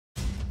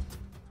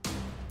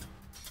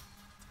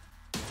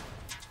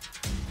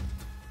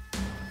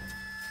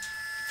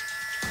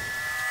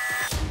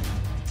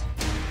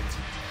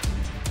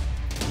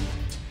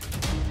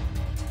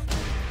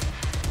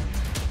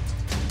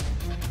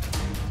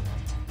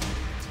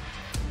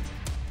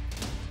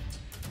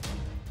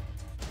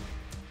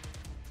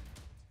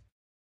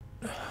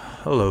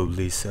Hello,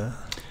 Lisa.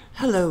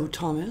 Hello,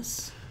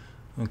 Thomas.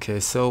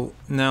 Okay, so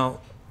now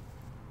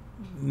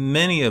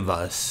many of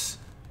us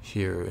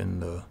here in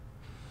the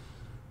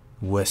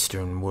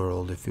Western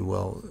world, if you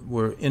will,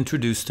 were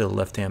introduced to the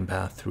left-hand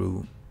path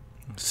through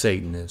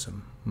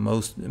Satanism.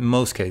 In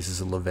most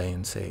cases,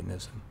 LeRoy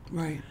Satanism.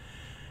 Right.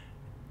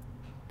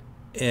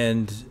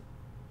 And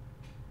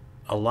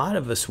a lot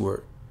of us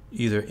were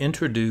either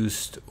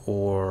introduced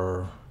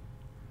or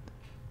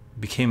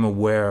became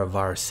aware of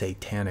our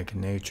satanic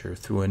nature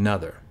through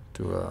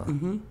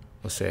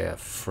let's say a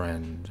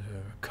friend, or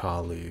a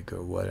colleague,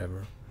 or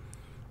whatever.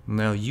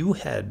 Now, you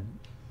had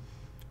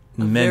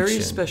A mentioned...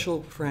 very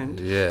special friend.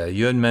 Yeah,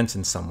 you had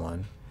mentioned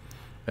someone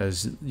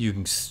as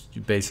you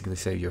basically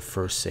say your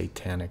first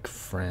satanic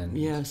friend.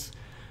 Yes.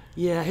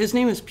 Yeah, his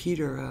name is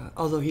Peter,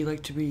 although he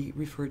liked to be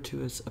referred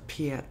to as a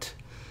Piet.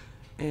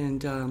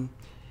 And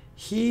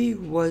he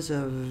was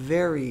a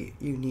very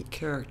unique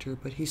character,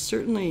 but he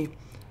certainly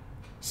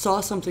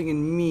saw something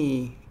in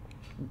me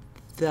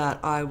that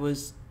I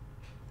was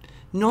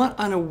not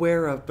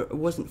unaware of, but it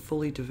wasn't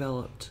fully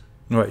developed.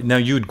 Right. Now,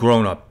 you'd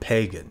grown up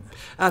pagan.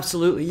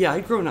 Absolutely. Yeah,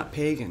 I'd grown up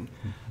pagan.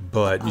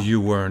 But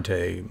you weren't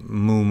a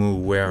moo-moo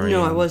wearing...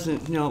 No, I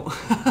wasn't. No.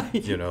 I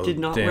did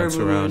not wear dance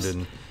around moo-moos.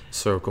 in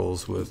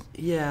circles with...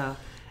 Yeah.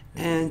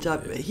 And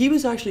he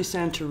was actually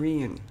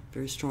Santorian,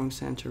 very strong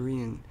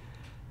Santorian.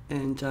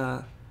 And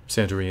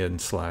Santorian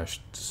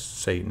 /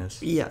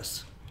 Satanist.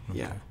 yes. Okay.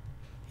 Yeah.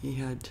 He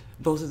had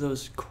both of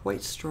those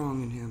quite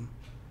strong in him.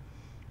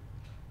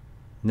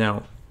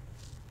 Now,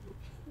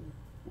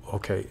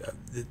 okay,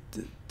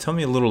 tell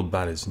me a little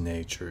about his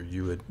nature.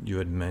 You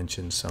had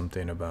mentioned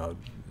something about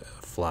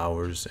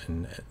flowers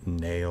and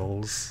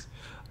nails.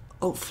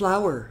 Oh,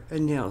 flower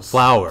and nails.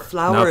 Flower,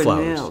 Flower not and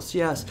flowers. nails,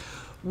 yes.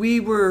 We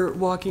were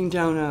walking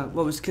down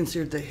what was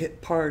considered the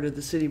hip part of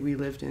the city we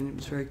lived in. It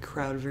was very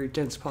crowded, very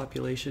dense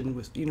population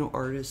with,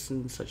 artists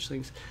and such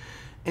things.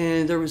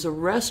 And there was a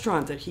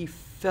restaurant that he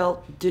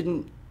felt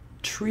didn't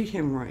treat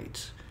him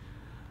right.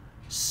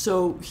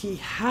 So he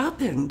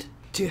happened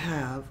to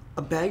have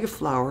a bag of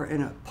flour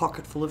and a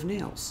pocket full of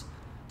nails.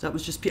 That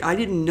was just, I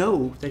didn't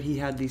know that he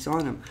had these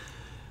on him.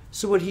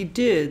 So what he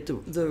did,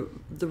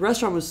 the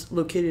restaurant was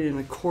located in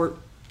a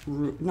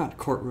not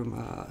courtroom,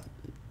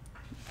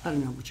 I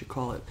don't know what you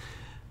call it.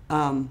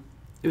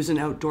 It was an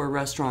outdoor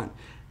restaurant.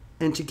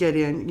 And to get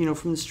in,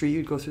 from the street,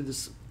 you'd go through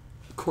this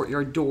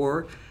courtyard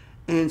door.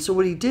 And so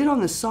what he did on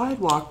the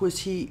sidewalk was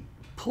he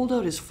pulled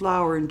out his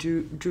flower and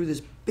drew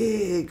this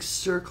big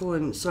circle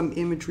and some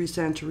imagery,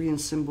 Santorian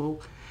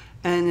symbol,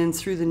 and then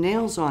threw the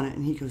nails on it.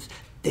 And he goes,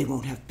 "They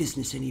won't have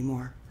business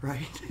anymore,"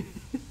 right?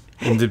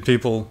 And did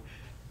people...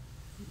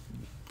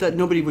 That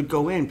nobody would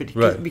go in, but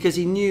Right. because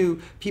he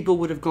knew people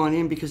would have gone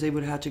in because they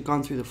would have had to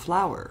gone through the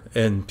flower.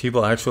 And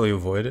people actually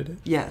avoided it?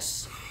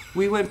 Yes.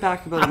 We went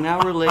back about an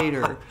hour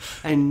later,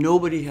 and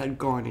nobody had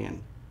gone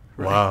in.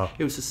 Right? Wow.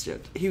 It was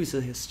he was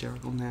a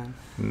hysterical man,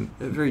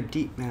 a very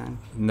deep man.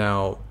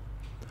 Now,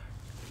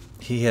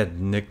 he had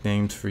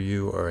nicknames for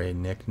you or a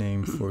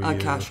nickname for you?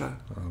 Akasha.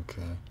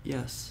 Okay.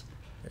 Yes.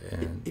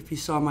 And If he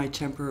saw my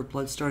temper or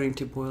blood starting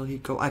to boil,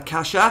 he'd go,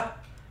 "Akasha."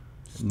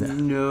 No.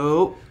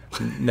 No.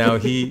 Now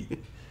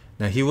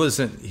he was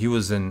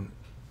an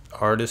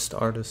artist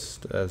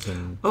as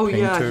in Oh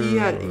painter,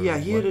 yeah,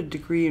 he had what? a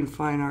degree in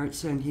fine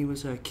arts, and he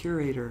was a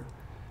curator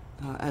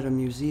at a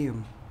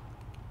museum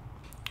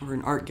or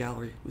an art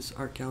gallery. It was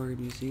art gallery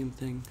museum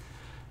thing.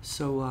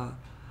 So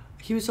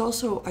he was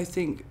also, I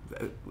think,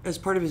 as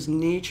part of his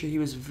nature, he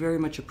was very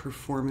much a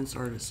performance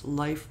artist.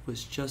 Life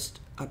was just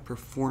a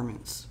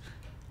performance.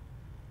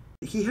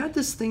 He had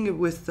this thing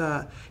with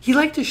he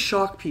liked to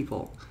shock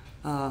people.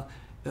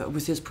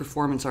 With his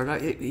performance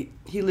art.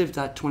 He lived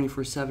that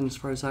 24/7 as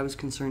far as I was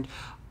concerned.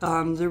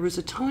 There was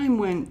a time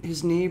when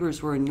his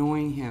neighbors were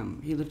annoying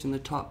him. He lived in the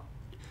top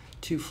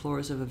 2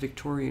 floors of a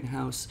Victorian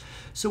house.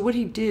 So what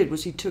he did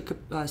was he took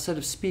a set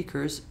of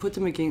speakers, put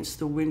them against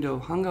the window,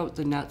 hung out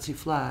the Nazi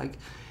flag,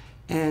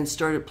 and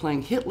started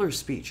playing Hitler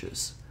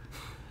speeches.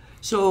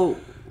 So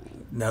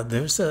Now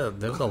there's a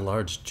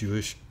large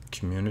Jewish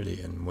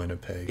community in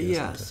Winnipeg, isn't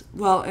yes,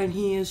 there? well, and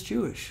he is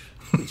Jewish,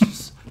 which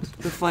is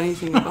the funny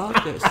thing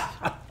about this.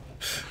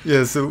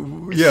 Yeah,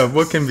 so yeah,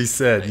 what can be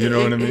said? You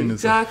know what I mean?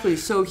 Exactly.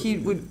 So he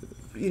would,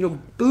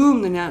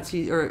 boom the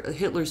Nazi or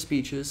Hitler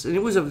speeches, and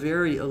it was a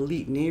very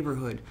elite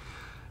neighborhood.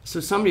 So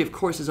somebody, of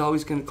course, is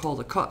always going to call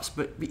the cops,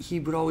 but he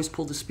would always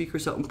pull the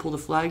speakers out and pull the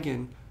flag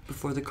in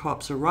before the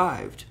cops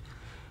arrived.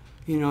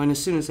 And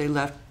as soon as they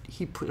left,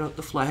 he put out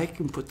the flag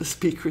and put the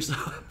speakers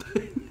up.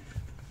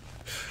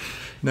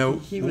 Now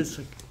he was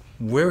like,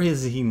 where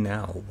is he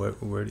now?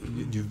 Where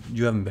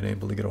you haven't been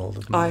able to get a hold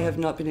of him? I have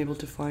not been able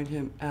to find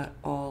him at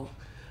all.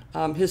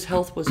 His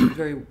health wasn't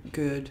very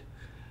good,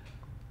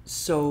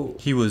 so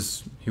He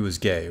was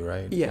gay,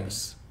 right?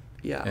 yes,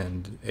 yeah,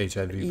 And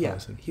HIV yeah,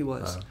 positive. he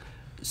was.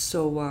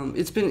 So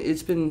it's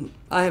been.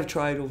 I have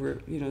tried over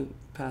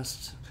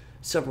past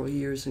several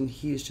years, and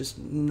he is just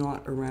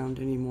not around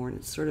anymore. And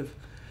it's sort of,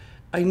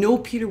 I know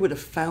Peter would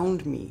have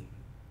found me.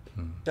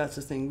 That's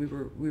the thing.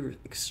 We were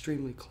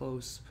extremely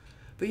close.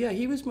 But yeah,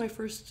 he was my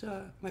first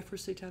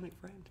satanic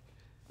friend.